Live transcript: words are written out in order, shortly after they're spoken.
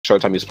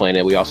short time he was playing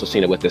it. We also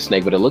seen it with the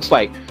Snake, but it looks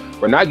like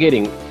we're not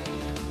getting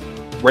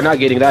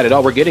that at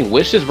all. We're getting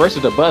Wishes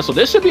versus Dabuz. So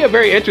this should be a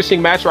very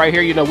interesting match right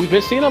here. You know, we've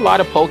been seeing a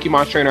lot of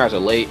Pokemon trainer as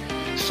of late.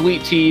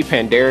 Sweet Tea,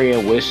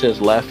 Pandarian, Wishes,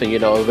 Left, and, you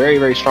know, a very,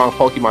 very strong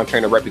Pokemon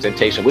trainer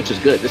representation, which is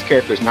good. This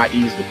character is not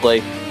easy to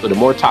play. So the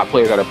more top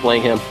players that are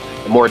playing him,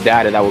 the more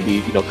data that will be,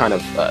 you know, kind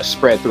of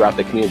spread throughout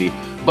the community.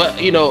 But,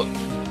 you know,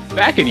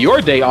 back in your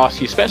day,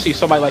 Aussie, especially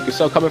somebody like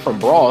yourself coming from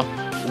Brawl,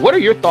 what are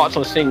your thoughts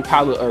on seeing not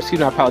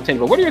Palutena,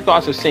 but what are your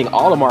thoughts on seeing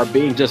Olimar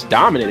being just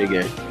dominant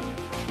again?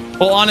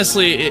 Well,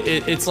 honestly,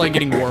 it's like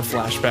getting war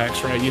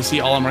flashbacks, right? You see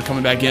Olimar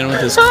coming back in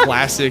with his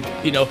classic,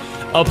 you know,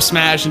 up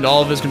smash and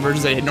all of his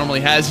conversions that he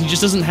normally has. He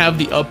just doesn't have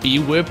the up B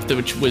whip,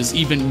 which was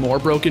even more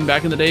broken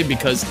back in the day,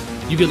 because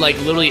you could like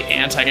literally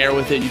anti-air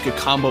with it. You could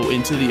combo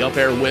into the up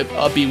air whip,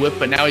 up B whip,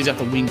 but now he's got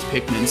the winged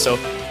Pikmin. So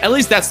at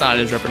least that's not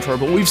in his repertoire.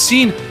 But we've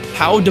seen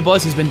how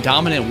Dabuz has been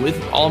dominant with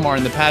Olimar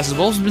in the past, as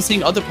well as we've been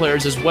seeing other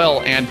players as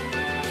well. And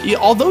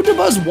although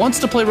Dabuz wants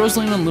to play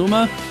Rosaline and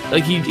Luma,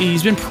 like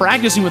he's been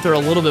practicing with her a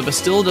little bit, but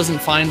still doesn't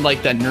find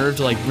like that nerve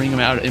to like bring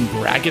him out in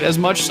bracket as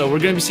much. So we're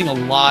going to be seeing a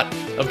lot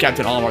of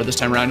Captain Olimar this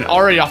time around. And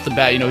already off the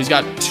bat, you know, he's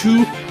got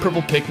 2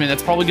 purple Pikmin.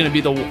 That's probably going to be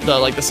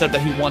the setup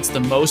that he wants the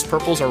most.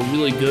 Purples are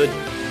really good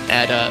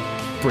at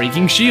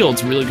breaking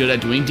shields, really good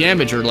at doing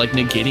damage or like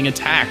negating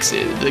attacks.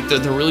 Like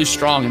they're really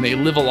strong and they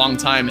live a long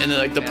time. And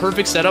like the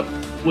perfect setup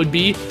would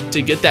be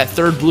to get that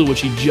 3rd blue,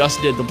 which he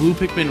just did. The blue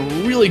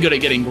Pikmin really good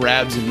at getting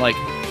grabs and like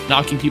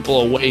knocking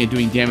people away and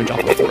doing damage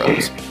off the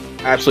throws.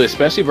 Absolutely,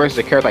 especially versus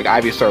a character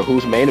like Ivysaur,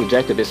 whose main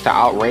objective is to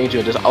outrange you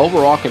and just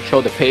overall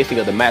control the pacing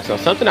of the match. Now,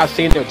 something I've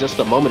seen there just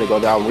a moment ago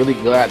that I'm really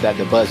glad that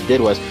Dabuz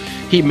did was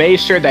he made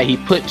sure that he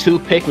put 2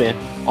 Pikmin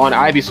on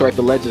Ivysaur at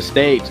the ledge of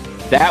stage.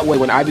 That way,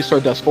 when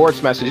Ivysaur does forward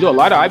smash, you know, a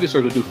lot of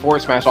Ivysaurs will do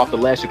forward smash off the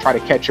ledge to try to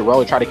catch a roll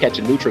and try to catch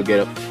a neutral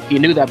get up. He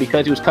knew that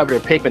because he was covered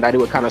in Pikmin, that it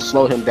would kind of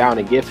slow him down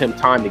and give him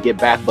time to get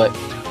back. But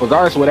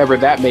regardless of whatever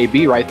that may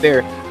be right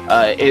there,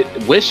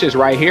 Wishes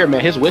right here,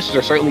 man, his wishes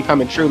are certainly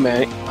coming true,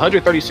 man.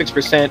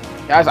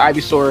 136%. Guys,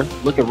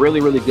 Ivysaur looking really,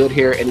 really good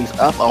here, and he's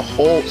up a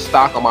whole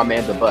stock on my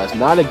man Dabuz.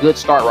 Not a good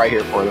start right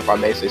here for him, if I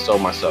may say so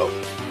myself.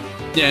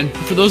 Yeah, and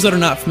for those that are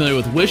not familiar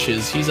with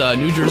Wishes, he's a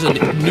New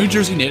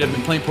Jersey native,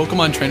 been playing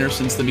Pokemon trainer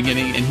since the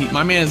beginning, and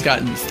my man has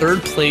gotten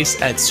 3rd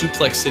place at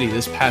Suplex City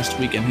this past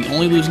weekend. He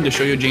only losing to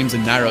Shoyo James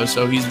and Nairo,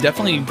 so he's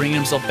definitely bringing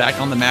himself back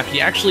on the map.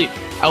 He actually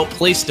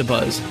outplaced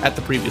Dabuz at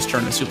the previous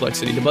turn at Suplex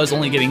City. Dabuz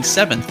only getting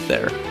 7th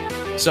there.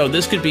 So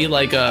this could be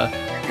like a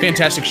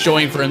fantastic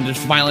showing for him to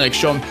finally like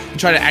show him and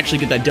try to actually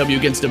get that W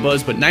against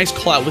Dabuz, but nice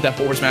call out with that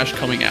forward smash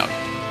coming out.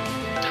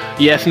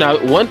 Yes,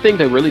 now one thing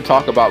to really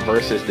talk about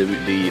versus the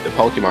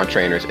Pokemon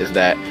trainers is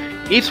that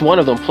each one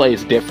of them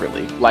plays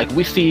differently. Like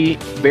we see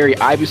very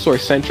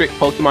Ivysaur-centric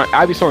Pokemon,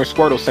 Ivysaur and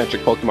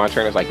Squirtle-centric Pokemon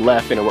trainers like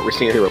Left and what we're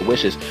seeing here with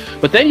Wishes.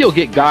 But then you'll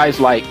get guys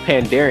like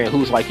Pandarian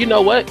who's like, you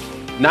know what?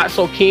 Not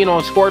so keen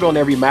on Squirtle in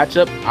every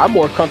matchup. I'm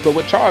more comfortable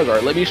with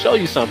Charizard. Let me show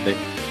you something.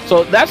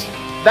 So that's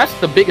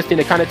the biggest thing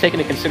to kind of take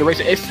into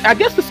consideration. I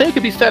guess the same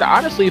could be said,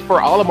 honestly, for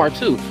Olimar,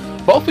 too.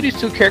 Both of these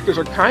 2 characters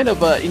are kind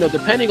of, you know,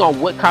 depending on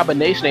what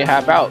combination they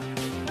have out,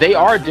 they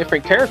are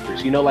different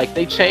characters. You know, like,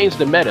 they change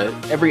the meta.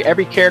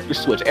 Every character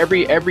switch,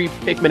 every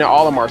Pikmin and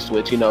Olimar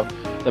switch, you know,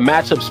 the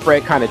matchup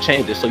spread kind of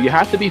changes. So you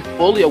have to be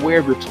fully aware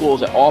of your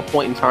tools at all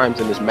point in times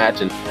in this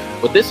match. And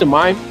with this in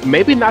mind,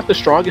 maybe not the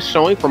strongest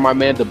showing for my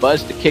man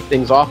Dabuz to kick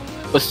things off,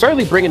 but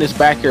certainly bringing this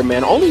back here,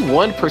 man. Only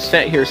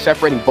 1% here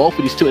separating both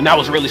of these 2, and that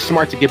was really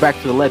smart to get back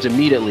to the ledge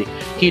immediately.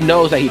 He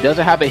knows that he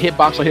doesn't have a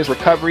hitbox on his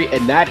recovery,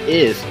 and that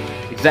is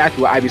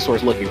exactly what Ivysaur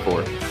is looking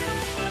for.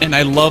 And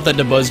I love that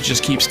Dabuz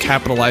just keeps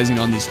capitalizing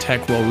on these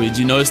tech roll reads.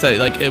 You notice that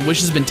like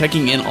Wishes has been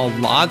teching in a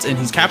lot, and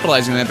he's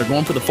capitalizing on that. They're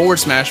going for the forward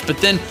smash, but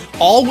then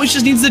all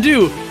Wishes needs to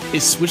do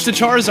is switch to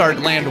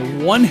Charizard,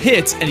 land 1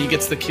 hit, and he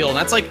gets the kill. And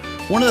that's like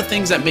one of the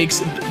things that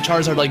makes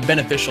Charizard like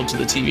beneficial to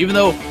the team, even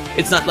though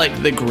it's not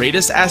like the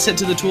greatest asset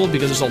to the tool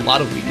because there's a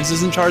lot of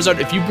weaknesses in Charizard.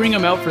 If you bring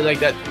him out for like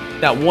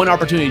that one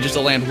opportunity just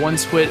to land 1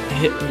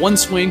 hit, 1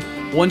 swing,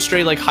 1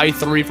 straight like high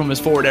 3 from his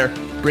forward air,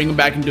 bring him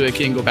back into a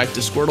kid and go back to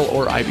Squirtle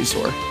or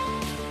Ivysaur.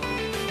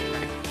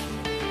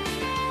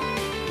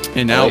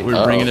 And now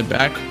we're bringing it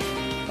back.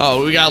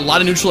 Oh, we got a lot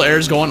of neutral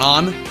airs going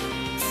on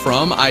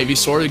from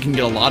Ivysaur. You can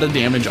get a lot of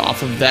damage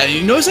off of that.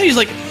 You notice that he's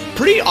like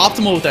pretty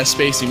optimal with that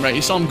spacing, right?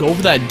 You saw him go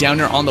for that down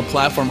air on the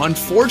platform.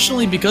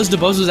 Unfortunately, because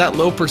Dabuz was at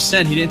low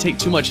percent, he didn't take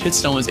too much hit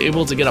stone, was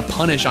able to get a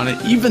punish on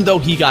it, even though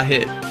he got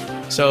hit.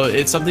 So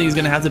it's something he's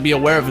going to have to be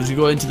aware of as we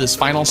go into this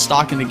final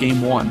stock into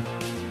game 1.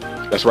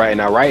 That's right.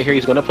 Now, right here,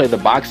 he's going to play the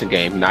boxing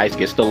game. Nice.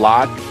 Gets the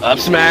lock. Up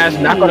smash.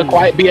 Not going to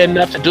quite be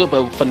enough to do it,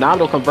 but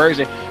phenomenal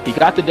conversion. He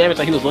got the damage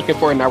that he was looking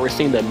for, and now we're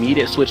seeing the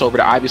immediate switch over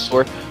to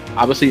Ivysaur.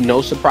 Obviously,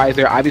 no surprise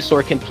there.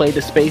 Ivysaur can play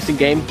the spacing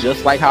game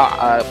just like how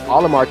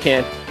Olimar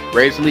can.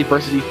 Razorleaf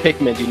versus these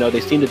Pikmin, you know, they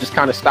seem to just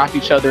kind of stop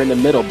each other in the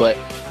middle, but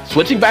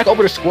switching back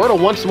over to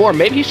Squirtle once more,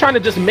 maybe he's trying to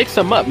just mix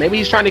them up. Maybe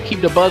he's trying to keep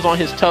Dabuz on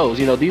his toes.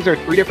 You know, these are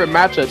 3 different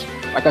matchups,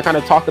 like I kind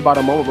of talked about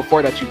a moment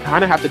before, that you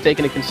kind of have to take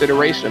into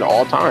consideration at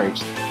all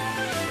times.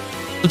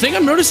 The thing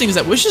I'm noticing is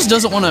that Wishes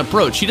doesn't want to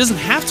approach. He doesn't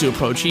have to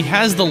approach. He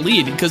has the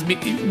lead because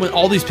when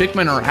all these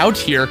Pikmin are out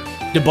here,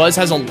 Dabuz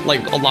has a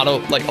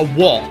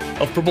wall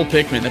of purple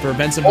Pikmin that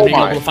prevents him from being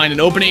able to find an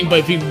opening. But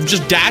if he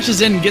just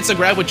dashes in and gets a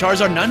grab with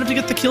Charizard, not enough to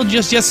get the kill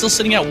just yet. Still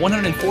sitting at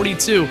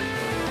 142.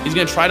 He's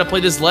going to try to play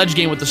this ledge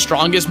game with the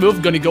strongest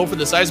move. Going to go for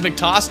the seismic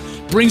toss.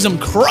 Brings him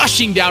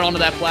crushing down onto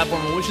that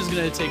platform. And Wishes is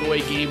going to take away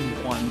game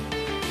 1.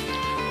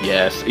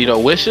 Yes, you know,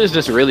 Wishes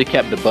just really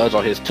kept Dabuz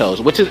on his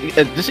toes, which is,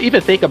 just even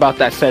think about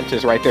that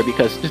sentence right there,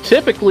 because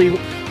typically,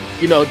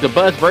 you know,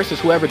 Dabuz versus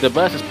whoever,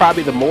 Dabuz is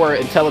probably the more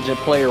intelligent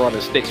player on the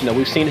sticks. You know,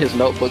 we've seen his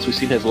notebooks, we've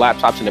seen his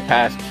laptops in the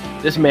past.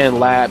 This man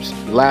labs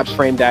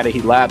frame data,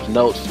 he labs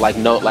notes like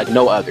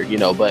no other, you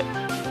know, but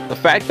the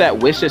fact that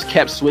Wishes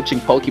kept switching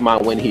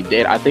Pokemon when he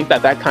did, I think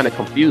that kind of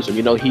confused him.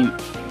 You know,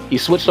 he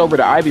switched over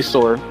to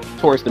Ivysaur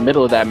towards the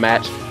middle of that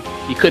match.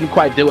 He couldn't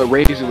quite do it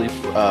Razor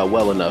Leaf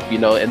well enough, you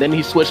know, and then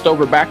he switched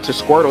over back to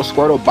Squirtle.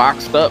 Squirtle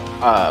boxed up,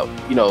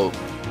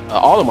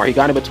 Olimar. He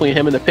got in between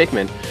him and the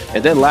Pikmin.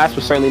 And then last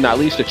but certainly not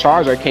least, the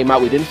Charizard came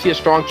out. We didn't see a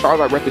strong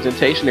Charizard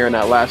representation there in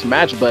that last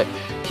match, but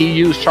he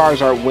used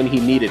Charizard when he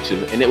needed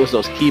to. And it was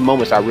those key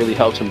moments that really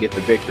helped him get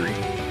the victory.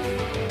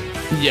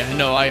 Yeah,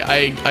 no,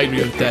 I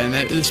agree with that,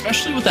 and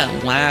especially with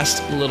that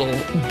last little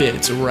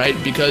bit,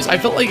 right? Because I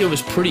felt like it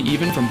was pretty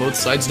even from both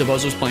sides.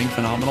 Dabuz was playing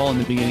phenomenal in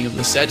the beginning of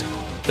the set.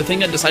 The thing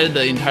that decided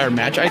the entire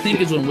match, I think,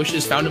 is when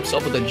Wishes found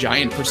himself with a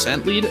giant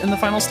 % lead in the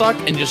final stock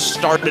and just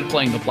started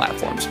playing the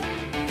platforms.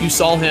 You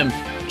saw him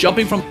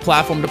jumping from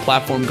platform to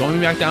platform, going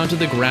back down to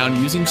the ground,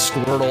 using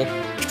Squirtle,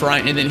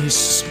 and then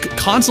he's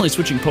constantly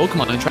switching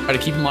Pokemon and trying to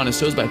keep him on his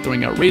toes by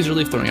throwing out Razor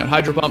Leaf, throwing out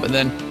Hydro Pump, and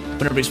then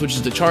whenever he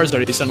switches to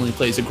Charizard, he suddenly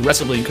plays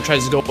aggressively and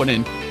tries to go in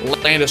and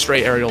land a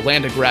stray aerial,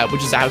 land a grab,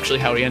 which is actually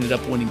how he ended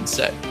up winning the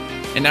set.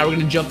 And now we're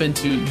going to jump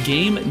into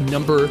game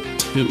number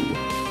 2.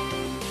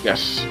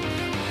 Yes.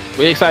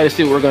 Really excited to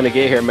see what we're going to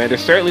get here, man.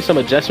 There's certainly some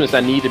adjustments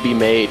that need to be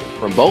made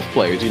from both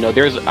players. You know,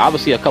 there's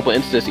obviously a couple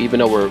instances, even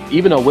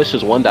though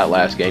Wishes won that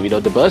last game, you know,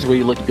 Dabuz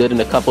really looked good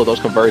in a couple of those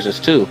conversions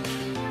too.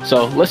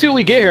 So let's see what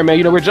we get here, man.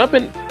 You know, we're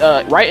jumping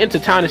right into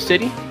Town and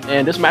City,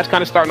 and this match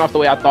kind of starting off the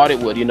way I thought it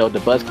would. You know,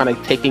 Dabuz kind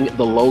of taking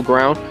the low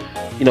ground,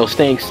 you know,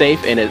 staying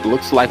safe, and it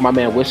looks like my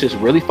man Wishes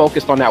really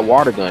focused on that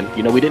water gun.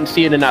 You know, we didn't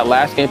see it in that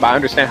last game, but I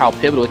understand how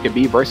pivotal it could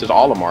be versus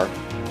Olimar.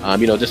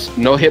 You know, just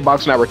no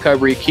hitbox on that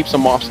recovery, keeps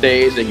them off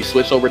stage, and you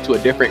switch over to a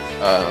different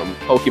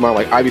Pokemon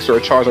like Ivysaur or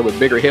Charizard with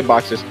bigger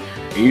hitboxes,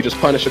 and you just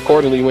punish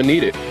accordingly when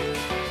needed.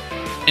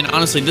 And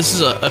honestly, this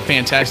is a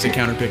fantastic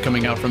counter pick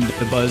coming out from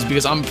Dabuz,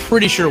 because I'm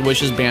pretty sure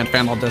Wishes banned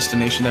Final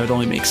Destination. That would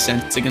only make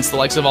sense against the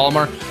likes of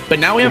Olimar. But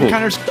now we have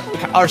kind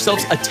of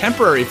ourselves a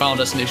temporary Final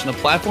Destination. The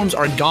platforms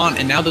are gone,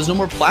 and now there's no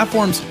more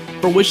platforms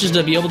for Wishes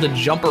to be able to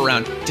jump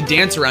around, to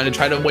dance around, and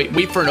try to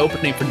wait for an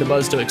opening for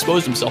Dabuz to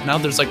expose himself. Now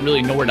there's like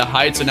really nowhere to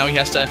hide, so now he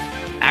has to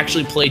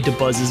actually play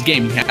Dabuz's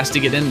game. He has to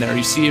get in there.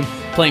 You see him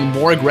playing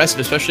more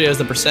aggressive, especially as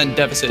the %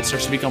 deficit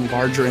starts to become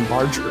larger and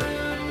larger.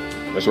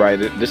 That's right.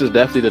 This is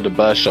definitely the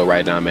Dabuz show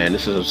right now, man.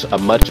 This is a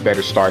much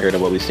better start here than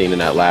what we've seen in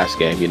that last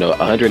game. You know,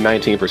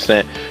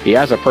 119%. He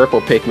has a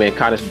purple Pikmin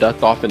kind of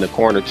ducked off in the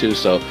corner too,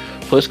 so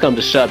push come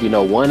to shove, you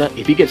know,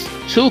 if he gets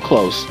too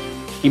close,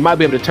 he might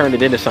be able to turn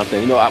it into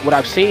something. You know, what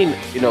I've seen,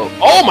 you know,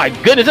 oh my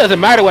goodness, it doesn't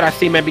matter what I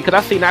see, man, because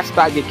I've seen that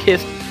stock get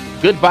kissed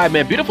goodbye,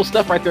 man. Beautiful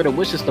stuff right there that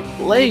Wishes to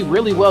play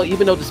really well,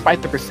 even though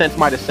despite the percents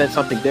might have said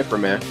something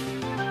different, man.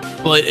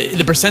 Well,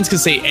 the percents can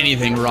say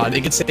anything, Rod.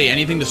 It can say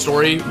anything. The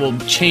story will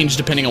change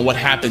depending on what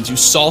happens. You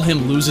saw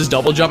him lose his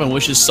double jump, and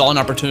Wishes saw an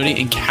opportunity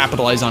and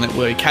capitalize on it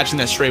by catching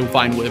that stray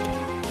fine whip.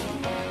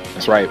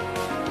 That's right.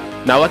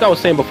 Now, like I was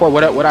saying before,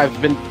 what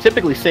I've been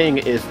typically seeing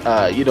is,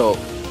 you know,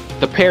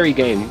 the parry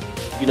game,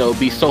 you know,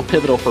 be so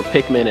pivotal for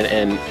Pikmin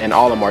and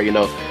Olimar. You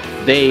know,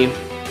 they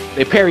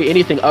parry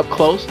anything up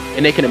close,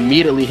 and they can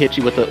immediately hit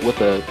you with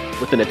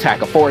an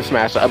attack, a forward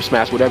smash, a up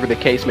smash, whatever the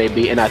case may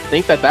be. And I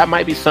think that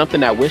might be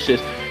something that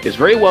Wishes is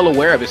very well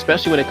aware of,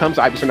 especially when it comes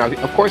to Ivysaur. Now,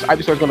 of course,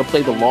 Ivysaur is going to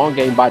play the long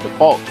game by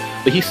default,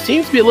 but he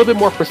seems to be a little bit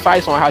more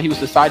precise on how he was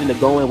deciding to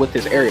go in with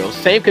his aerials.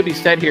 Same could be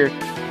said here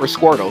for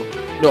Squirtle,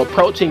 you know,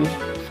 approaching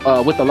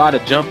with a lot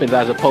of jump-ins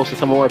as opposed to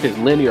some more of his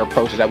linear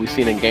approaches that we've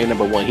seen in game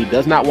number 1. He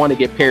does not want to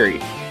get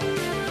parried.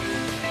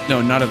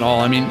 No, not at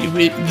all. I mean,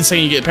 the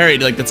second you get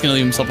parried, like, that's going to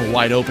leave himself a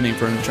wide opening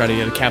for him to try to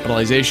get a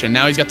capitalization.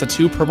 Now he's got the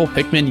 2 purple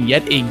Pikmin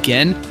yet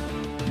again.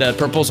 The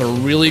purples are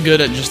really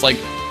good at just, like,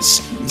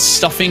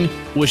 stuffing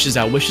Wishes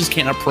out. Wishes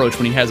can't approach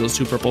when he has those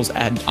 2 purples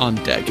on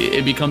deck.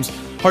 It becomes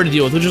hard to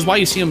deal with, which is why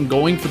you see him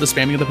going for the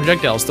spamming of the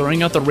projectiles,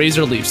 throwing out the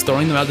Razor Leaves,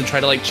 throwing them out to try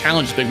to, like,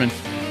 challenge the Pikmin,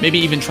 maybe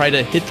even try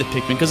to hit the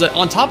Pikmin. Because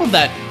on top of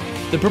that,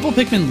 the purple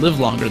Pikmin live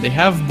longer. They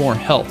have more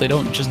health. They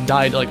don't just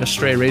die to, like, a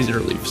stray Razor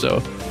Leaf.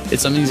 So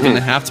it's something he's going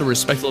to have to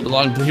respect a little bit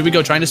longer. But here we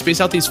go, trying to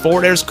space out these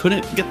forward airs.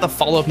 Couldn't get the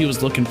follow-up he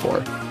was looking for.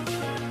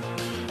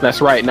 That's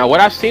right. Now,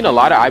 what I've seen a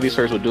lot of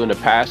Ivysaurs will do in the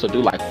past, will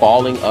do like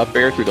falling up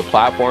air through the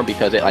platform,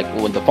 because it, like,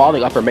 when the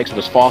falling up air makes it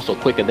just fall so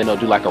quick, and then they'll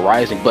do like a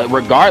rising. But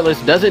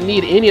regardless, doesn't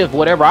need any of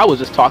whatever I was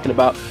just talking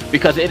about,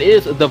 because it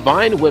is the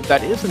Vine Whip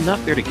that is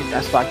enough there to get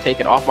that stock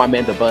taken off my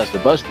man Dabuz.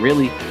 Dabuz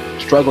really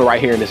struggling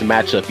right here in this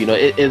matchup. You know,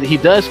 he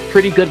does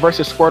pretty good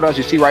versus Squirtle, as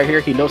you see right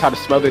here. He knows how to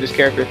smother this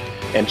character.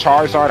 And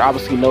Charizard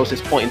obviously knows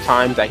his point in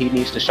time that he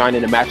needs to shine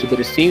in the matchup, but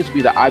it seems to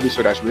be the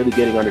Ivysaur that's really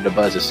getting under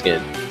Dabuz's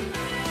skin.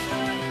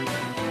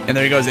 And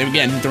there he goes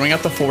again, throwing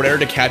out the forward air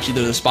to catch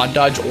either the spot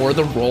dodge or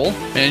the roll.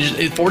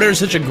 And forward air is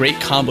such a great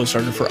combo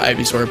starter for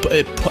Ivysaur.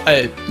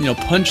 It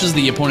punches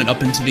the opponent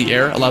up into the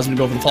air, allows him to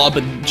go for the follow,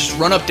 but just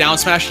run up down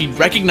smash. He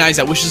recognized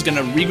that Wish is going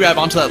to re-grab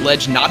onto that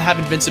ledge, not have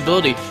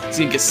invincibility. He's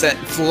going to get sent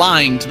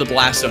flying to the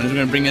blast zone. We're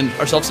going to bring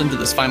ourselves into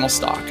this final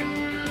stock.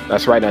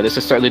 That's right. Now, this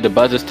is certainly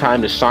Dabuz's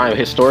time to shine.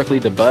 Historically,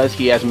 Dabuz,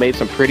 he has made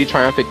some pretty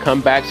triumphant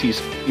comebacks.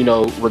 He's,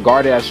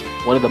 regarded as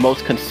one of the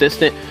most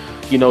consistent,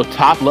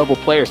 top-level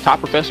players, top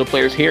professional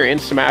players here in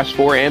Smash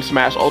 4 and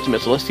Smash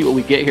Ultimate. So let's see what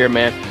we get here,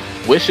 man.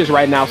 Wishes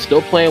right now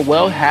still playing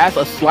well, has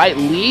a slight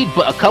lead,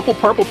 but a couple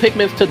purple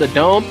Pikmins to the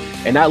dome,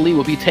 and that lead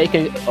will be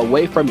taken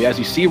away from you. As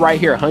you see right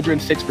here,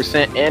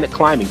 106% and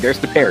climbing. There's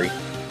the parry.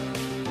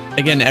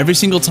 Again, every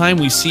single time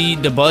we see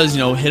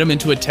Dabuz, hit him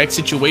into a tech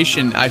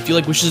situation, I feel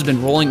like Wish has been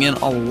rolling in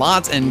a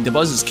lot, and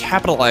Dabuz is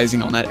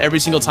capitalizing on that every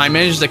single time.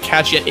 Manages to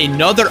catch yet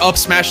another up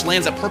smash,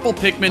 lands a purple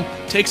Pikmin,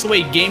 takes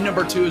away game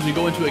number 2 as we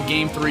go into a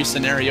game 3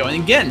 scenario.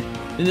 And again,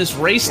 in this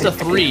race to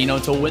 3,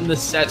 to win the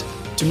set,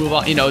 to move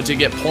on, to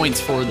get points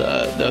for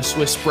the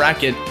Swiss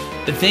bracket,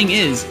 the thing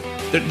is,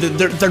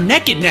 they're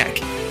neck and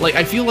neck. Like,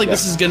 I feel like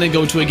this is going to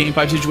go to a game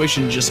 5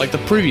 situation just like the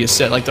previous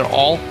set. Like, they're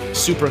all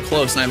super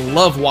close, and I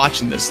love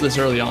watching this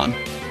early on.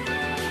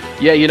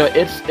 Yeah,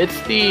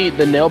 it's the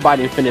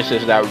nail-biting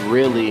finishes that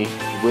really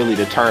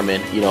determine,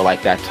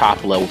 like that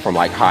top level from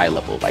like high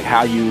level, like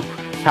how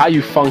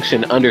you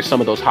function under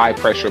some of those high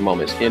pressure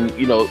moments. And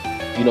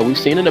we've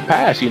seen in the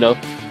past,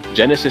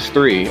 Genesis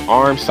 3,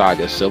 Arm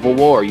Saga, Civil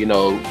War,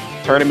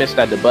 tournaments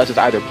that Dabuz has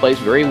either plays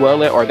very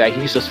well at or that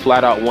he's just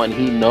flat out won.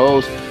 He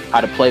knows how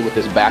to play with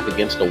his back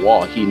against the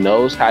wall. He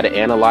knows how to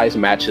analyze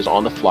matches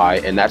on the fly,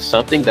 and that's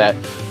something that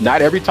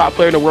not every top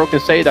player in the world can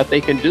say that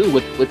they can do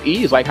with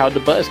ease, like how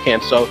Dabuz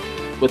can. So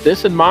with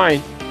this in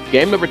mind,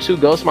 game number 2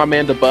 goes to my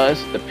man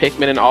Dabuz. The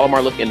Pikmin and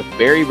Olimar looking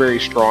very, very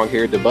strong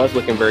here. Dabuz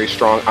looking very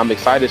strong. I'm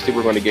excited to see what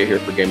we're going to get here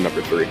for game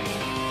number 3.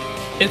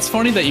 It's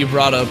funny that you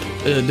brought up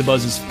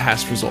Dabuz's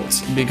past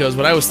results, because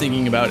what I was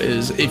thinking about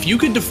is if you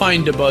could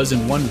define Dabuz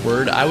in one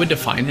word, I would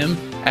define him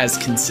as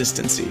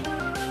consistency.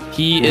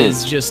 He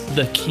is just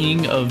the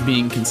king of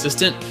being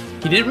consistent.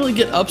 He didn't really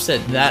get upset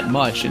that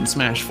much in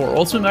Smash 4.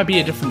 Ultimate might be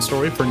a different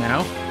story for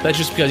now. That's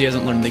just because he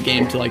hasn't learned the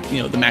game to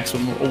the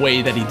maximum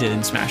way that he did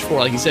in Smash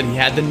 4. Like you said, he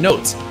had the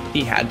notes,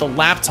 he had the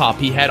laptop,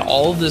 he had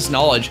all of this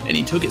knowledge, and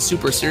he took it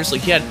super seriously.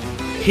 He had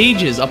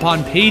pages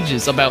upon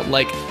pages about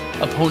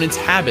opponents'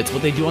 habits,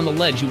 what they do on the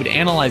ledge. He would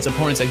analyze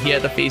opponents that he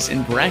had to face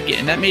in bracket,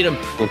 and that made him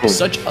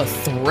such a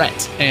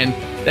threat. And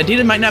that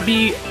data might not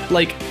be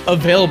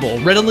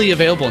readily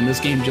available in this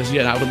game just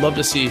yet. I would love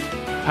to see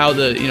how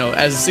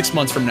as 6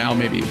 months from now,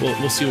 maybe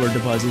we'll see where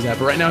Dabuz is at.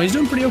 But right now, he's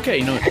doing pretty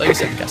okay. Like I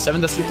said, he got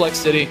 7th at Suplex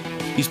City.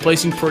 He's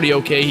placing pretty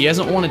okay. He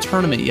hasn't won a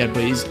tournament yet,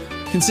 but he's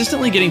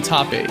consistently getting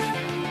top 8.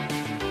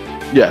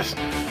 Yes.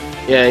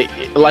 Yeah,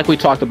 like we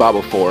talked about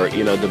before,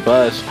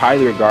 Dabuz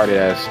highly regarded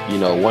as,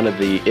 one of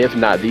the, if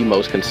not the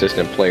most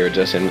consistent player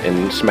just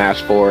in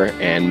Smash 4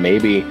 and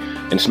maybe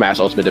in Smash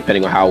Ultimate,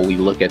 depending on how we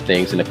look at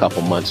things in a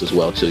couple months as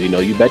well, too.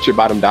 You bet your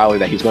bottom dollar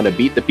that he's going to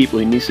beat the people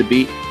he needs to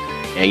beat.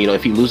 And,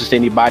 if he loses to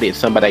anybody, it's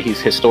somebody that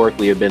he's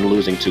historically have been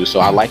losing to. So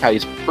I like how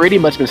he's pretty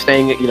much been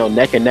staying,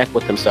 neck and neck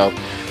with himself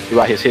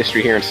throughout his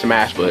history here in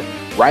Smash. But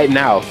right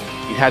now,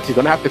 he's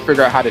going to have to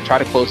figure out how to try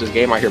to close this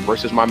game out here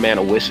versus my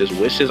man Wishes.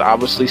 Wishes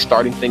obviously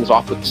starting things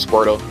off with the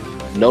Squirtle.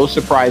 No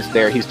surprise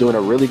there. He's doing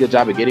a really good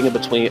job of getting in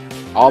between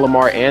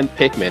Olimar and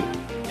Pikmin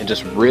and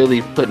just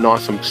really putting on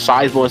some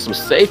sizable and some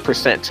safe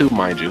percent too,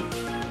 mind you.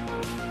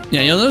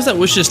 Yeah, you'll notice that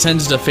Wishes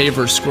tends to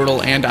favor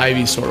Squirtle and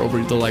Ivysaur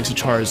over the likes of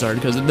Charizard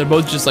because they're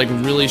both just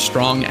really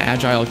strong,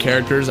 agile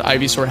characters.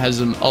 Ivysaur has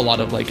a lot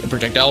of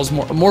projectiles,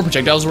 more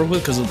projectiles to work with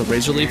because of the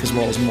Razor Leaf as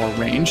well as more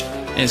range.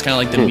 And it's kind of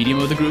like the medium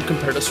of the group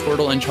compared to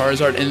Squirtle and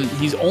Charizard. And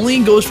he's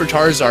only goes for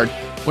Charizard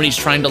when he's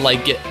trying to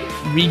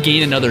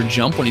regain another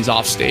jump when he's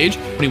off stage,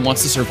 when he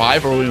wants to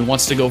survive, or when he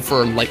wants to go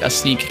for a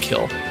sneak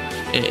kill.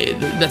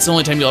 That's the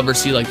only time you'll ever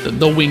see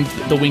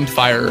the winged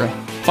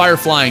fire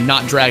flying,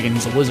 not dragon.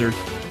 He's a lizard.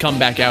 Come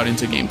back out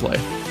into gameplay.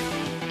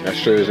 That's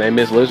true. His name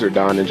is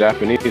Lizardon in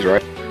Japanese,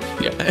 right?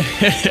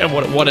 Yeah.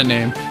 what a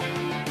name.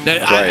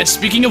 Right.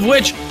 Speaking of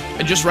which,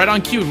 just right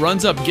on cue,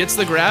 runs up, gets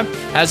the grab,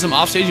 has him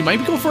off stage. He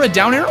might go for a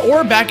down air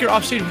or a back air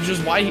off stage, which is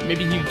why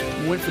maybe he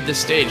went for this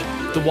stage.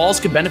 The walls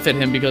could benefit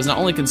him because not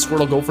only can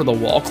Squirtle go for the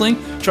wall cling,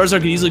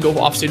 Charizard could easily go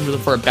off stage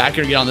for a back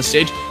air, get on the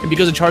stage, and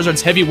because of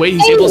Charizard's heavy weight,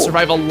 he's able to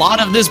survive a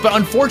lot of this, but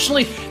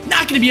unfortunately,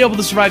 not going to be able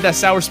to survive that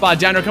sour spot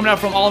down air coming out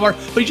from Olimar,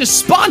 but he just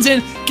spawns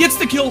in, gets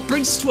the kill,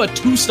 brings us to a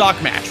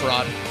 2-stock match,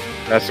 Rod.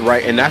 That's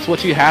right, and that's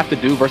what you have to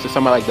do versus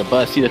somebody like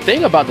Dabuz. See, the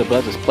thing about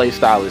Dabuz's play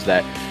style is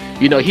that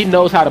he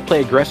knows how to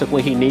play aggressive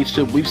when he needs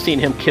to. We've seen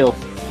him kill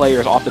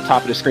players off the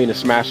top of the screen and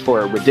smash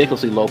for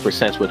ridiculously low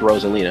percents with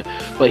Rosalina.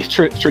 But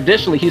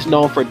traditionally, he's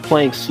known for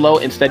playing slow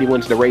and steady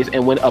wins the race.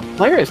 And when a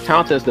player as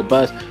talented as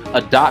Dabuz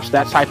adopts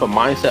that type of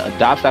mindset,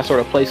 adopts that sort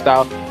of play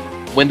style,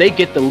 when they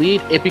get the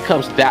lead, it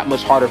becomes that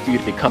much harder for you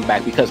to come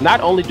back, because not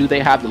only do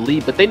they have the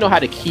lead, but they know how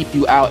to keep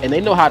you out, and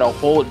they know how to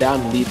hold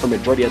down the lead for the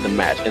majority of the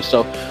match. And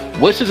so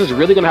Wishes is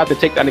really going to have to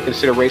take that into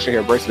consideration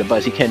here versus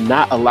Dabuz. He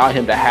cannot allow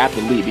him to have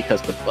the lead,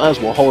 because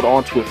Dabuz will hold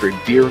on to it for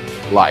dear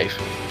life.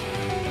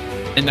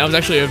 And that was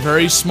actually a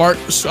very smart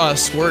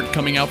squirt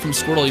coming out from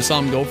Squirtle. You saw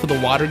him go for the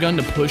water gun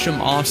to push him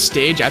off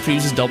stage after he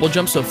uses double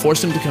jump, so it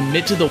forced him to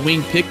commit to the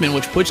winged Pikmin,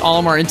 which puts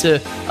Olimar into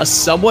a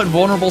somewhat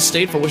vulnerable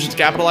state for Wishes to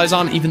capitalize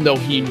on, even though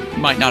he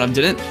might not have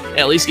didn't.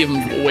 At least give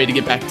him a way to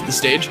get back to the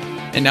stage.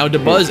 And now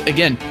Dabuz,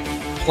 again,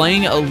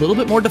 playing a little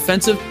bit more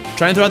defensive,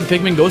 trying to throw out the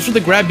Pikmin, goes for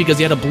the grab because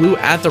he had a blue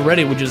at the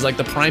ready, which is like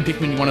the prime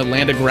Pikmin you want to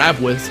land a grab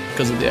with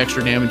because of the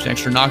extra damage and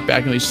extra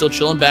knockback, and he's still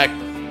chilling back,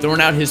 throwing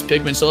out his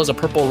Pikmin, still has a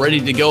purple ready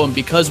to go, and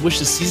because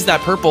Wishes sees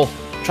that purple,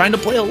 trying to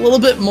play a little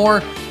bit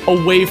more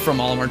away from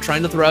Olimar,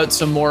 trying to throw out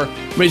some more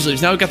Razor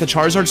Leaves. Now we've got the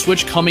Charizard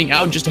switch coming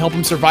out just to help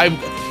him survive.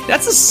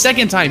 That's the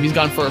second time he's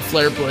gone for a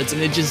Flare Blitz,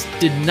 and it just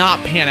did not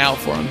pan out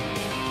for him.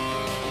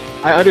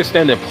 I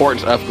understand the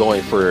importance of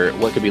going for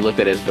what could be looked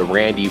at as the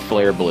Randy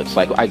Flare Blitz.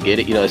 Like, I get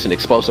it, you know, it's an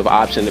explosive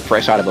option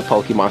fresh out of a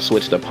Pokemon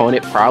Switch. The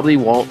opponent probably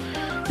won't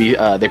be,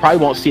 they probably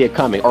won't see it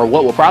coming. Or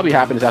what will probably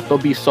happen is that they'll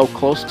be so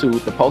close to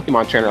the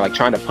Pokemon trainer, like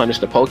trying to punish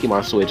the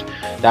Pokemon Switch,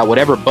 that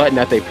whatever button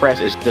that they press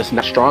is just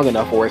not strong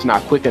enough, or it's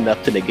not quick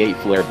enough to negate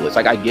Flare Blitz.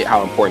 Like, I get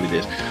how important it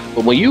is.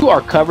 But when you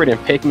are covered in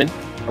Pikmin,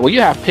 and when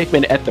you have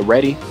Pikmin at the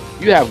ready,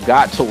 you have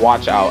got to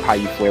watch out how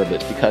you Flare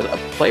Blitz, because a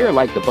player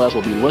like Dabuz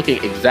will be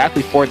looking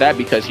exactly for that,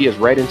 because he is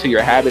read into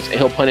your habits and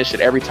he'll punish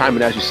it every time.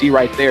 And as you see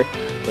right there,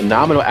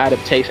 phenomenal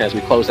adaptation as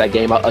we close that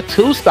game out. A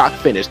 2-stock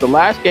finish. The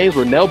last games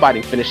were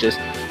nail-biting finishes.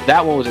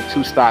 That one was a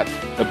 2-stock.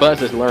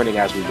 Dabuz is learning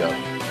as we go.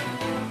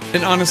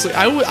 And honestly,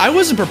 I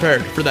wasn't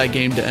prepared for that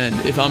game to end,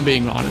 if I'm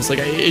being honest. Like,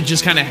 it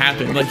just kind of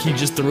happened. Like, he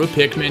just threw a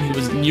Pikmin. He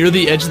was near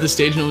the edge of the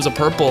stage, and it was a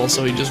purple,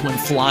 so he just went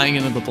flying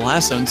into the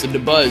blast zone. So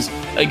Dabuz,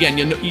 again,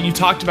 you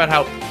talked about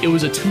how it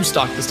was a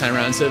 2-stock this time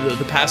around instead of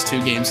the past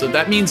 2 games. So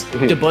that means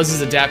Dabuz is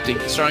adapting,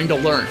 starting to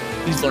learn.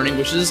 He's learning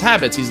Wishes'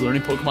 habits. He's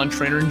learning Pokemon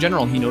Trainer in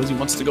general. He knows he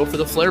wants to go for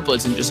the Flare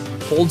Blitz and just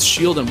holds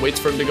shield and waits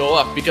for him to go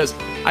up. Because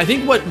I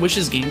think what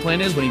Wishes' game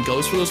plan is when he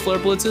goes for those Flare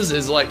Blitzes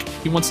is, like,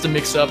 he wants to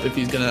mix up if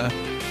he's going to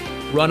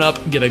run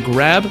up, get a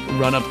grab,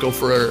 run up, go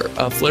for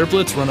a Flare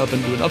Blitz, run up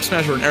and do an up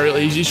smash or an aerial.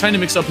 He's trying to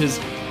mix up his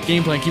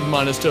game plan, keep him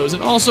on his toes.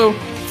 And also,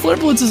 Flare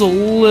Blitz is a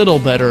little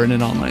better in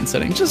an online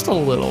setting, just a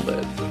little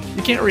bit.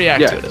 You can't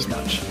react to it as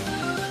much.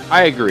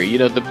 I agree. You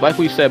know, like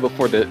we said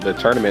before the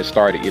tournament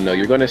started, you know,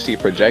 you're going to see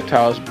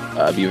projectiles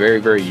be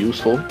very, very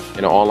useful in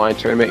an online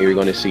tournament. And you're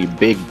going to see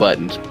big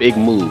buttons, big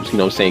moves, you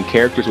know what I'm saying?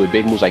 Characters with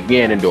big moves like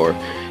Ganondorf,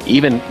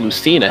 even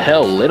Lucina,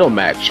 hell, Little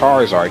Mac,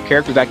 Charizard,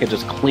 characters that can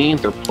just clean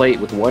their plate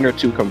with 1 or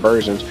 2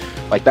 conversions.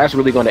 Like, that's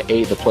really going to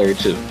aid the player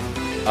too.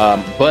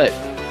 But,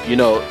 you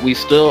know, we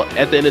still,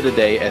 at the end of the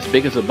day, as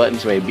big as the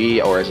buttons may be,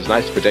 or as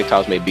nice as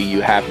projectiles may be, you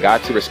have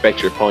got to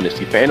respect your opponents.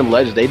 The Phantom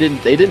Legends, they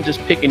didn't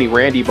just pick any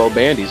Randy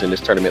Bobandies in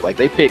this tournament. Like,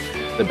 they picked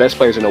the best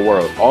players in the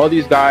world. All of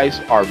these guys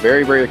are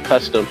very, very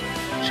accustomed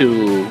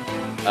to,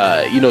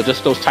 you know,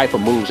 just those type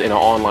of moves in an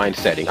online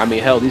setting. I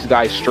mean, hell, these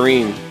guys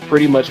stream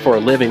pretty much for a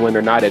living when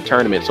they're not at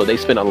tournaments, so they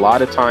spend a lot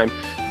of time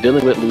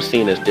dealing with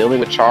Lucinas, dealing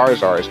with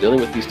Charizards, dealing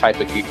with these type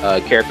of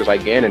characters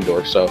like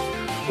Ganondorf. So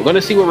we're going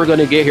to see what we're going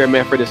to get here,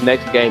 man, for this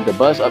next game.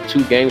 Dabuz up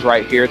 2 games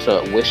right here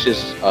to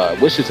Wishes.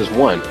 Wishes is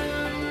 1.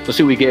 Let's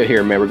see what we get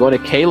here, man. We're going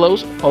to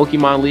Kalos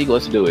Pokemon League.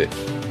 Let's do it.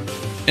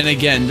 And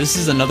again, this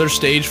is another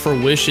stage for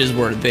Wishes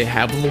where they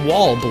have the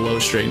wall below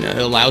string. It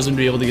allows them to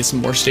be able to get some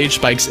more stage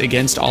spikes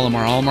against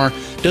Olimar.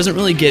 Olimar doesn't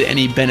really get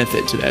any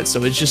benefit to that,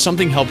 so it's just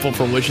something helpful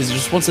for Wishes. He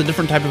just wants a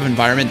different type of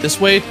environment.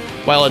 This way,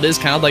 while it is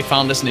kind of like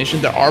Final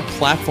Destination, there are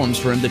platforms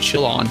for him to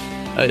chill on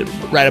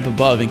right up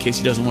above in case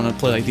he doesn't want to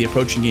play like the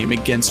approaching game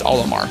against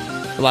Olimar.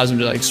 It allows him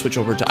to like switch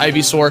over to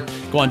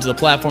Ivysaur, go onto the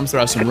platform,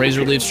 throw out some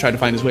Razor Leaves, try to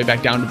find his way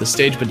back down to the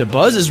stage. But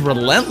Dabuz is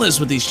relentless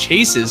with these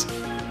chases.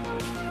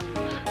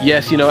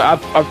 Yes, you know,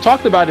 I've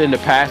talked about it in the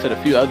past at a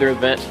few other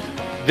events.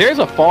 There's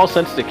a false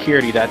sense of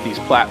security that these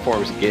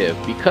platforms give.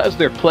 Because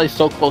they're placed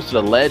so close to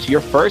the ledge, your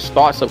first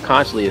thought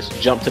subconsciously is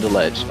jump to the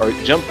ledge, or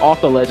jump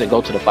off the ledge and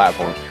go to the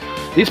platform.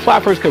 These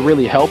platforms could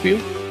really help you,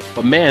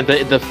 but man,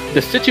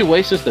 the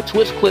situations, the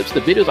Twitch clips,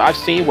 the videos I've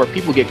seen where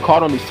people get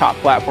caught on these top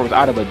platforms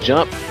out of a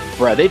jump,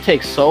 bruh, they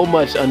take so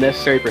much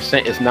unnecessary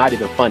percent, it's not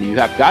even funny. You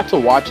have got to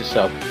watch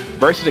yourself.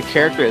 Versus a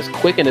character as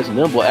quick and as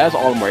nimble as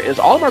Olimar. Is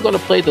Olimar going to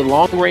play the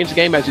long-range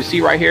game as you see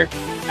right here?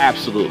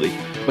 Absolutely.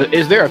 But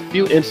is there a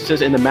few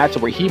instances in the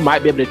matchup where he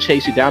might be able to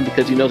chase you down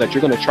because he knows that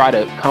you're going to try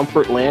to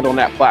comfort land on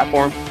that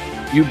platform?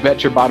 You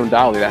bet your bottom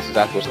dollar that's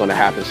exactly what's going to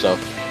happen. So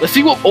let's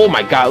see what, oh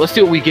my God, let's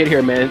see what we get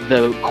here, man.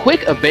 The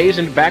quick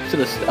evasion back to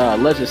the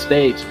legend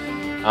stage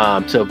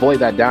to avoid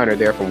that downer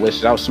there from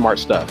Wishes. That was smart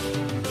stuff.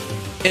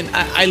 And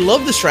I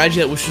love the strategy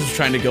that Wish was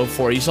trying to go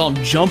for. You saw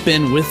him jump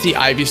in with the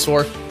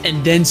Ivysaur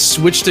and then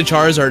switch to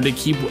Charizard to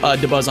keep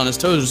Dabuz on his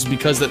toes,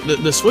 because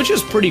the switch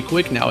is pretty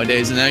quick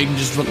nowadays, and now you can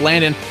just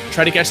land in,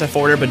 try to catch that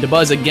forward air, but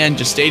Dabuz, again,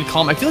 just stayed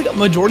calm. I feel like a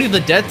majority of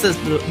the deaths that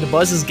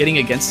Dabuz is getting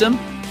against him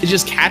is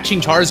just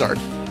catching Charizard,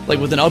 like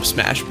with an up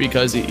smash,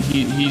 because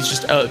he's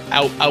just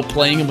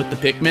outplaying him with the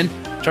Pikmin.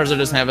 Charizard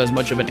doesn't have as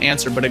much of an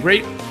answer, but a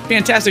great,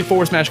 fantastic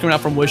forward smash coming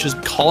out from Wishes,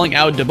 calling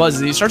out Dabuz,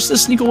 and he starts to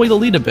sneak away the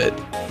lead a bit.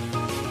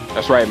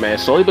 That's right, man.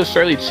 Slowly but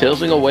surely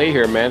chiseling away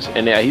here, man.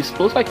 And yeah, he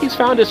looks like he's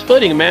found his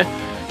footing, man.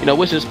 You know,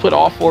 Wishes put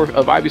all 4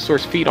 of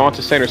Ivysaur's feet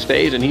onto center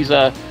stage, and he's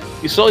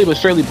slowly but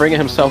surely bringing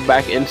himself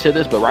back into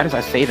this. But right as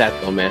I say that,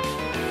 though, man,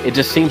 it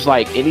just seems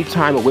like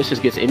anytime a Wishes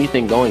gets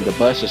anything going, the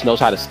Buzz just knows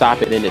how to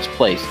stop it in its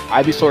place.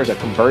 Ivysaur is a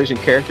conversion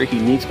character. He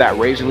needs that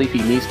Razor Leaf.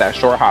 He needs that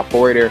short hop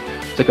forward air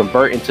to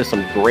convert into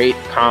some great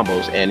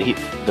combos, and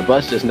the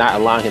Buzz does not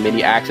allow him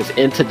any access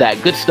into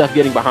that good stuff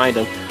getting behind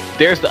him.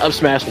 There's the up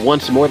smash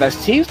once more. That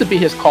seems to be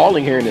his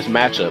calling here in this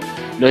matchup.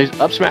 You know, his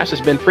up smash has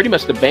been pretty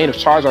much the bane of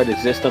Charizard's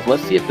existence.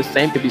 Let's see if the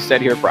same could be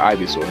said here for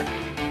Ivysaur.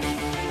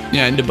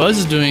 Yeah, and Dabuz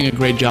is doing a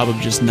great job of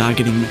just not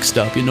getting mixed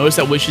up. You notice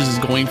that Wishes is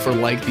going for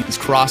like these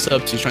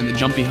cross-ups. He's trying to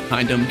jump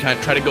behind him, kind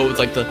of try to go with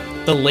like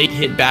the late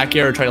hit back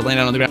air, or try to land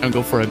on the ground and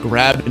go for a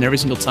grab. And every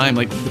single time,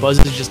 like,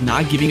 Dabuz is just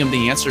not giving him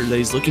the answer that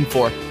he's looking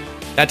for.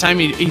 That time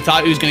he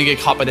thought he was going to get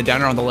caught by the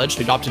downer on the ledge,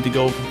 so he opted to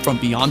go from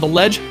beyond the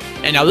ledge.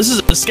 And now this is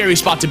a scary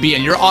spot to be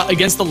in. You're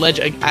against the ledge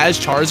as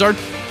Charizard,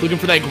 looking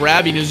for that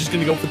grab. He was just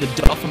going to go for the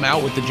duff him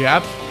out with the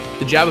jab.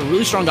 The jab, a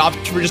really strong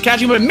option for just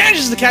catching him, but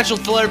manages to catch the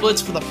Flare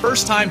Blitz for the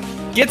first time,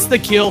 gets the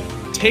kill,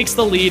 takes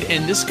the lead,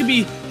 and this could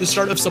be the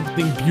start of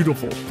something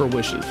beautiful for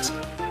Wishes.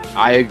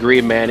 I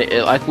agree, man.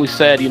 Like we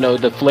said, you know,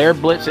 the Flare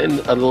Blitz in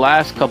the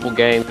last couple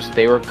games,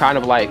 they were kind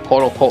of like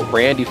quote-unquote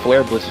Randy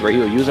Flare Blitzes, where he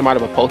would use them out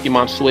of a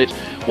Pokemon switch.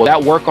 Will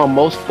that work on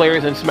most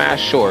players in Smash?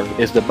 Sure.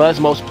 Is the Buzz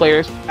most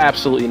players?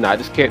 Absolutely not.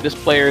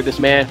 This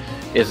man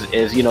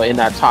is you know, in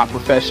that top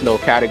professional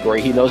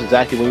category. He knows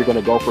exactly when you're going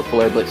to go for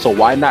Flare Blitz, so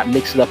why not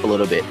mix it up a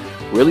little bit?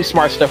 Really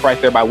smart stuff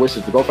right there by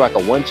Wishes to go for like a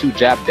 1-2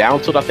 jab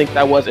down tilt, I think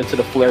that was, into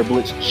the Flare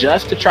Blitz,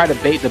 just to try to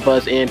bait the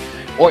Buzz in,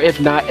 or if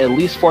not, at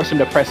least force him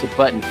to press a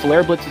button.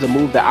 Flare Blitz is a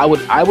move that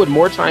I would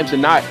more times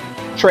than not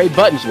trade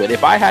buttons with.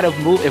 If I had a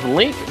move, if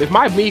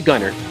my Mii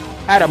Gunner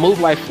had a move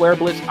like Flare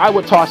Blitz, I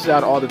would toss it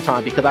out all the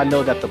time, because I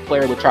know that the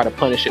player would try to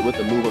punish it with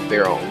a move of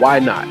their own. Why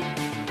not?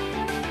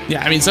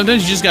 Yeah, I mean,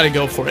 sometimes you just got to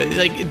go for it.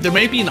 Like, there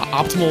might be an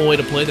optimal way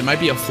to play. There might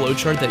be a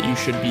flowchart that you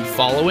should be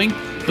following,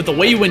 but the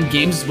way you win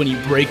games is when you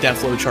break that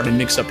flowchart and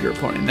mix up your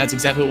opponent. And that's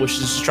exactly what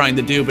Wishes is trying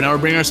to do. But now we're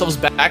bringing ourselves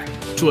back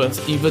to an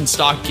even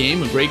stock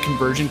game. A great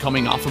conversion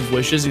coming off of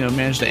Wishes. You know,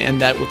 managed to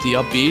end that with the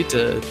up B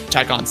to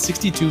tack on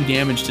 62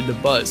 damage to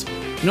Dabuz.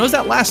 You notice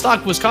that last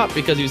stock was caught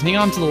because he was hanging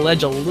on to the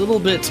ledge a little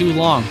bit too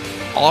long.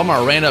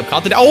 Olimar ran up,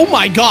 caught the... Oh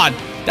my god!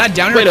 That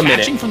downer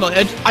catching from the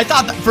edge. I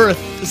thought that for a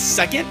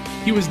second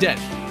he was dead,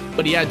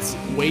 but he had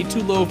way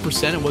too low of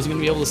percent and wasn't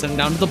going to be able to send him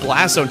down to the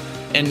blast zone.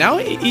 And now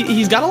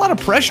he's got a lot of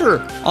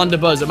pressure on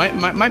Dabuz.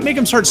 It might make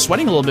him start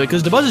sweating a little bit,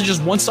 because Dabuz is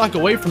just one stock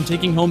away from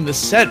taking home this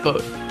set,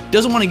 but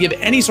doesn't want to give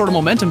any sort of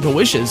momentum to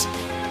Wishes.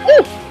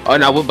 Ooh. Oh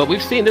no, but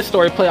we've seen this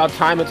story play out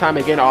time and time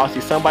again.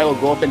 Aussie, somebody will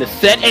go up in the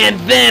set, and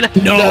then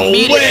no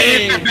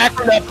way back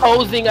from the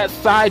opposing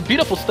side.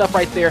 Beautiful stuff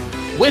right there.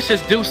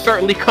 Wishes do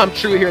certainly come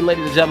true here,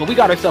 ladies and gentlemen. We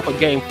got ourselves a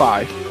game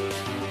 5.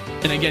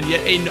 And again,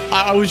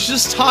 I was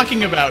just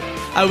talking about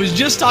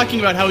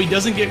how he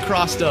doesn't get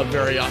crossed up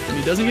very often.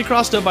 He doesn't get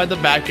crossed up by the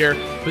back air,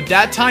 but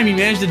that time he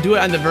managed to do it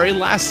on the very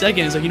last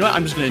second. He's like, you know what?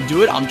 I'm just going to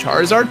do it. I'm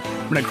Charizard.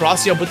 I'm going to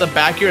cross you up with the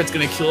back air. It's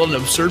going to kill an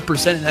absurd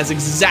percent, and that's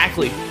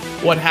exactly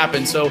what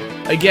happened. So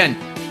again,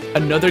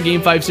 another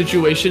game 5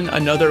 situation,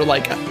 another,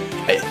 like,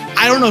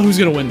 I don't know who's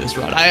going to win this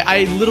round.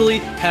 I literally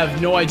have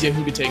no idea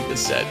who could take this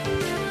set.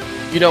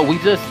 You know,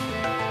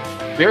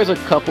 there's a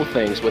couple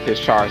things with his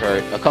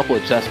Charizard, a couple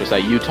adjustments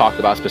that you talked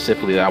about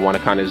specifically that I want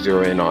to kind of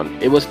zero in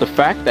on. It was the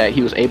fact that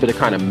he was able to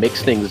kind of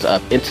mix things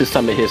up into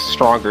some of his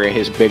stronger and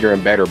his bigger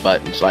and better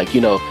buttons. Like,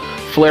 you know,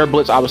 Flare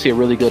Blitz, obviously a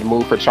really good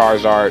move for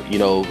Charizard, you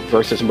know,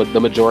 versus the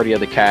majority of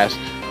the cast.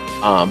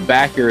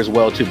 Back air as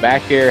well too.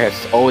 Back air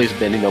has always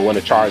been, you know, one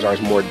of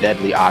Charizard's more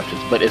deadly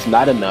options, but it's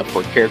not enough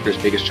for a character as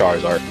big as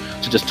Charizard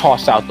to just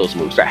toss out those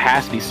moves. There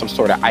has to be some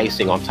sort of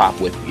icing on top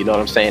with it, you know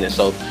what I'm saying? And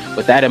so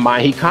with that in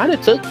mind, he kind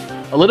of took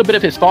a little bit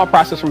of his thought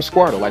process from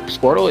Squirtle. Like,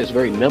 Squirtle is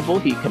very nimble,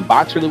 he can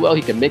box really well,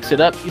 he can mix it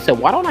up. He said,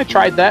 why don't I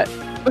try that,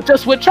 but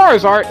just with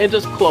Charizard, and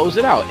just close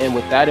it out? And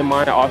with that in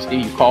mind,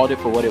 Austin, you called it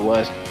for what it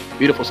was.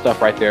 Beautiful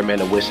stuff right there, man.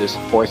 The Wishes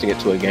forcing it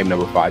to a game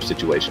number 5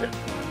 situation.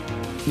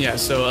 Yeah,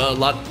 so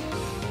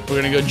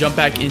we're gonna go jump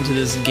back into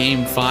this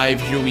game 5.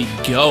 Here we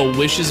go.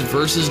 Wishes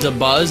versus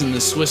Dabuz in the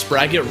Swiss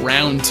bracket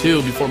round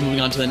 2 before moving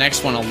on to the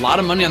next one. A lot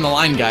of money on the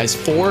line, guys.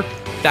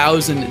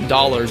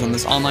 $4,000 on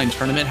this online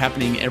tournament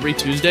happening every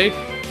Tuesday.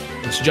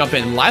 Let's jump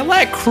in.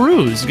 Lilac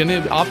Cruz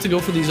gonna opt to go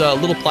for these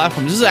little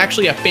platforms. This is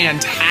actually a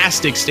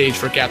fantastic stage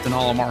for Captain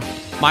Olimar.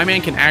 My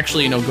man can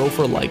actually, you know, go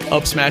for like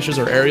up smashes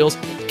or aerials,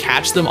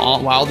 catch them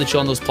all while they chill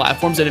on those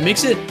platforms, and it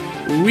makes it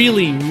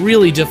really,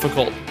 really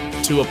difficult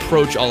to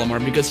approach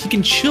Olimar because he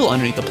can chill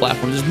underneath the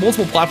platform. There's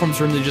multiple platforms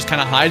for him to just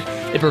kind of hide.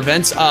 It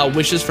prevents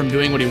Wishes from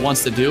doing what he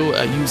wants to do,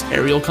 use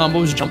aerial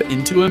combos, jump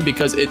into him,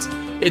 because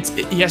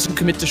he has to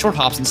commit to short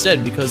hops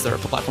instead because there are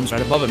platforms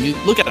right above him. You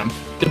look at him,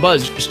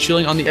 Dabuz just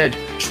chilling on the edge,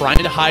 trying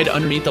to hide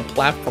underneath the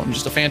platform.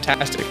 Just a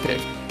fantastic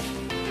pick.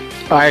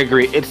 I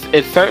agree.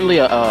 It's certainly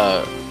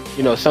a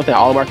something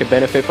Olimar could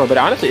benefit from, but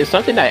honestly, it's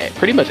something that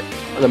pretty much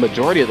the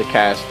majority of the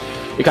cast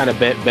you kind of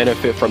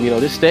benefit from.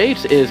 This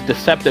stage is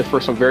deceptive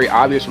for some very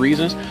obvious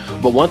reasons,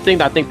 but one thing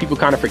that I think people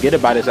kind of forget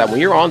about is that when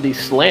you're on these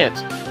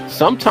slants,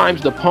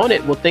 sometimes the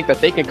opponent will think that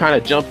they can kind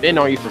of jump in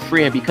on you for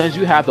free, and because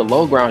you have the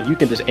low ground, you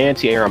can just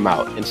anti-air them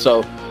out. And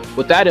so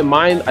with that in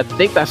mind, I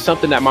think that's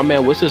something that my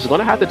man Wishes is going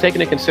to have to take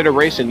into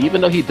consideration.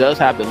 Even though he does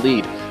have the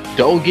lead,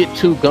 don't get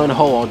too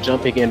gun-ho on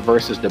jumping in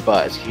versus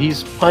Dabuz.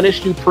 He's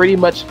punished you pretty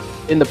much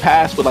in the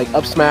past with like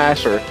up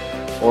smash or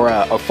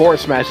a forward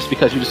smash just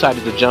because you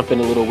decided to jump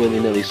in a little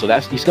willy-nilly. So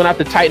he's going to have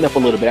to tighten up a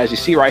little bit. As you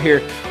see right here,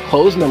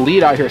 closing the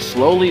lead out here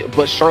slowly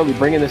but surely,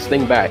 bringing this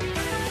thing back.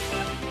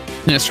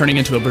 And it's turning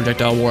into a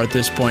projectile war at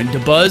this point.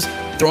 Dabuz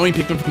throwing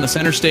Pikmin from the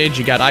center stage.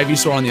 You got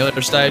Ivysaur on the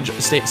other side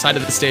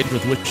of the stage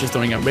with Wishes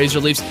throwing out Razor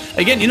Leafs.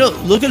 Again,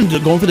 look at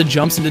him going for the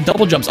jumps and the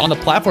double jumps on the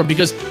platform,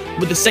 because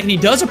with the second he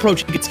does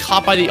approach, he gets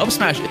caught by the up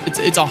smash.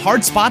 It's a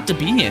hard spot to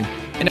be in.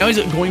 And now he's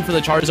going for the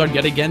Charizard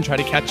yet again, try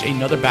to catch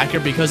another back air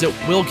because it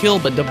will kill.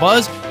 But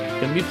Dabuz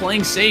gonna be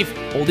playing safe,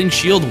 holding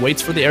shield,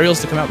 waits for the aerials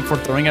to come out before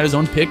throwing out his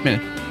own Pikmin.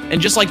 And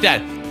just like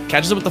that,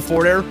 catches up with the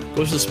forward air,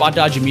 goes to the spot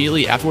dodge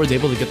immediately afterwards,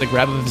 able to get the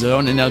grab of his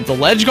own. And now the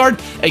ledge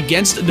guard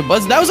against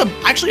Dabuz, that was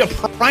actually a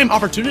prime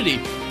opportunity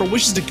for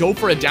Wishes to go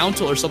for a down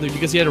tilt or something,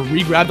 because he had to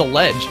re-grab the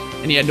ledge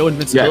and he had no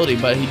invincibility,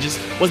 but he just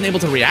wasn't able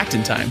to react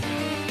in time.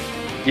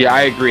 Yeah,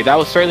 I agree. That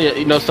was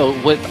certainly, so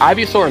with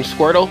Ivysaur and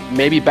Squirtle,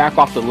 maybe back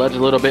off the ledge a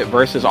little bit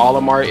versus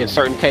Olimar in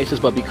certain cases,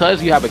 but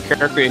because you have a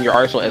character in your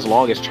arsenal as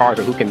long as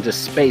Charger who can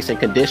just space and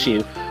condition you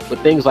with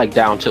things like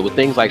down tilt, with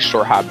things like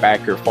short hop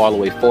backer, fall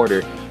away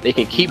forwarder, they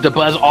can keep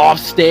Dabuz off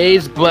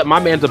stage, but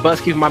my man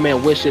Dabuz keeps my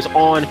man Wishes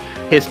on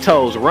his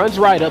toes, runs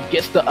right up,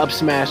 gets the up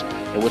smash,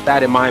 and with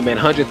that in mind, man,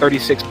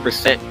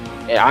 136%.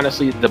 And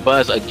honestly,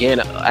 Dabuz, again,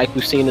 like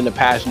we've seen in the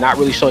past, not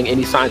really showing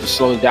any signs of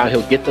slowing down.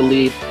 He'll get the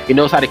lead. He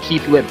knows how to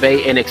keep you at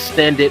bay and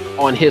extend it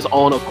on his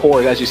own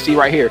accord. As you see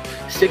right here,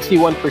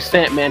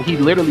 61%, man. He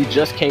literally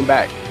just came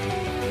back.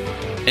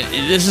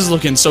 And this is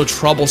looking so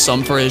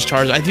troublesome for his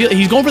Charizard. I feel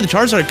he's going for the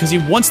Charizard because he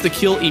wants the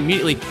kill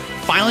immediately.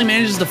 Finally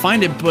manages to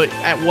find it, but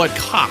at what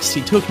cost?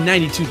 He took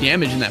 92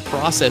 damage in that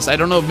process. I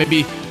don't know if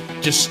maybe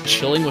just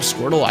chilling with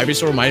Squirtle,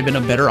 Ivysaur might have been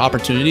a better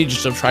opportunity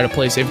just to try to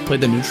play safe, play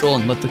the neutral,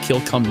 and let the kill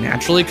come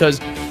naturally, because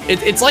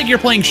it's like you're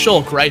playing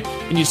Shulk, right?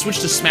 And you switch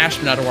to Smash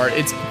from Outer Art.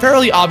 It's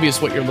fairly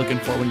obvious what you're looking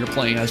for when you're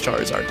playing as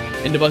Charizard,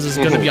 and Dabuz is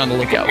going to be on the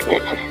lookout for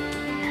it.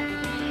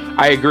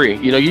 I agree.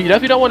 You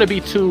definitely don't want to be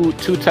too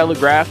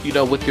telegraphed,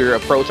 with your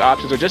approach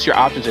options or just your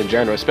options in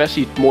general,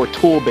 especially more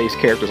tool-based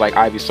characters like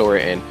Ivysaur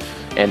and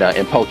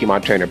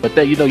Pokemon Trainer. But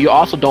then, you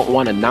also don't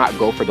want to not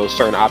go for those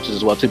certain options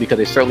as well too, because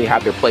they certainly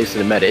have their place in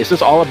the meta. It's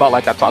just all about,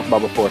 like I talked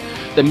about before,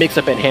 the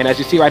mix-up in hand. As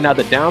you see right now,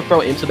 the down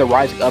throw into the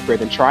rising up air,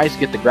 then tries to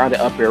get the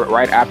grounded up air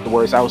right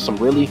afterwards. That was some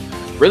really,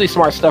 really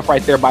smart stuff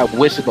right there by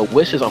Wishes, but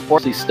Wishes,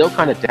 unfortunately, still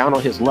kind of down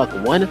on his luck.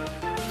 One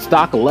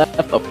stock left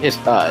of his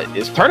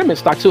tournament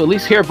stock too, at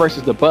least here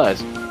versus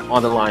Dabuz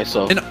on the line.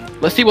 So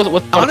let's see what's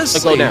going to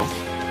go down.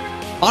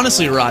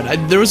 Honestly, Rod,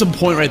 there was a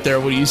point right there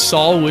where you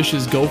saw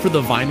Wishes go for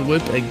the Vine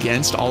Whip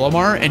against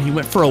Olimar, and he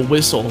went for a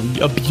whistle,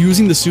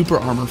 abusing the super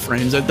armor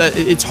frames.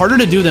 It's harder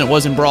to do than it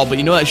was in Brawl, but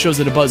that shows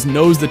that Dabuz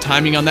knows the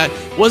timing on that.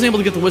 Wasn't able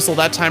to get the whistle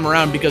that time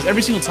around, because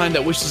every single time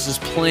that Wishes is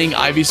playing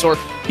Ivysaur,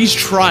 he's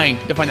trying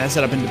to find that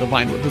setup into the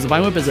Vine Whip, because the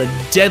Vine Whip is a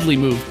deadly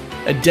move,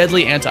 a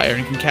deadly anti-air,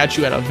 and can catch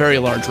you at a very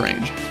large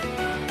range.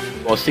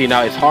 Well, see,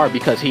 now it's hard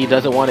because he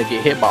doesn't want to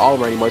get hit by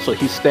Olimar anymore, so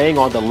he's staying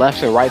on the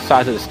left and right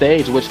sides of the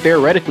stage, which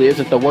theoretically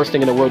isn't the worst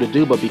thing in the world to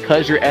do, but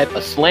because you're at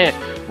a slant,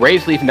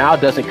 Razor Leaf now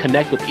doesn't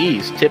connect with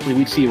ease. Typically,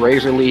 we'd see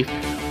Razor Leaf,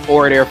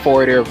 forward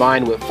air,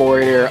 Vine with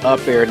forward air, up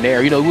air,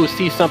 nair. We would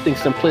see something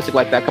simplistic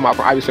like that come out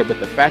from Ivysaur,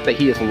 but the fact that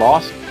he has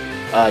lost,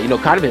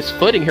 kind of his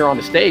footing here on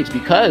the stage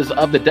because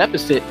of the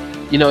deficit,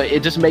 it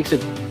just makes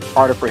it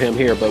harder for him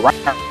here. But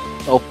right now,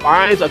 so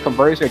finds a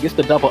conversion, gets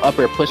the double up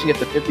air, pushing it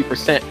to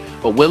 50%.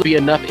 But will it be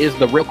enough is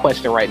the real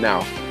question right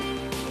now.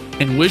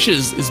 And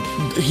Wishes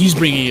he's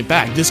bringing it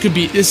back. This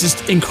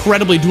is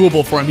incredibly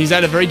doable for him. He's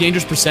at a very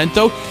dangerous percent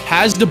though.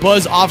 Has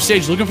Dabuz off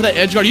stage, looking for that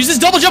edge guard. Uses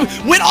double jump,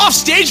 went off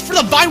stage for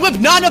the Vine Whip,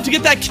 not enough to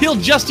get that kill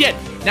just yet.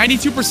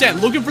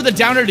 92%, looking for the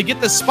downer to get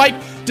the spike.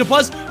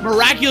 Dabuz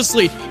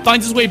miraculously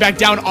finds his way back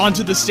down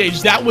onto the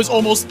stage. That was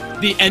almost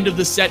the end of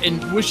the set,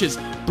 and Wishes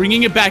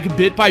bringing it back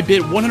bit by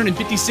bit,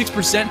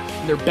 156%.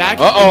 And they're back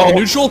in the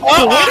neutral.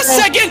 But wait a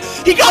second,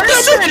 he got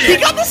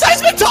the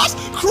seismic toss,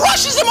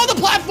 crushes him on the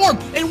platform,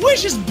 and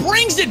Wishes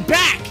brings it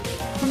back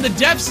from the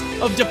depths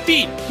of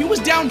defeat. He was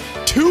down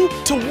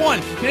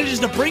 2-1, manages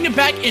to bring it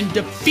back and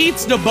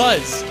defeats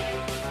Dabuz.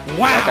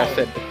 Wow. Like I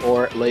said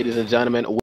before, ladies and gentlemen,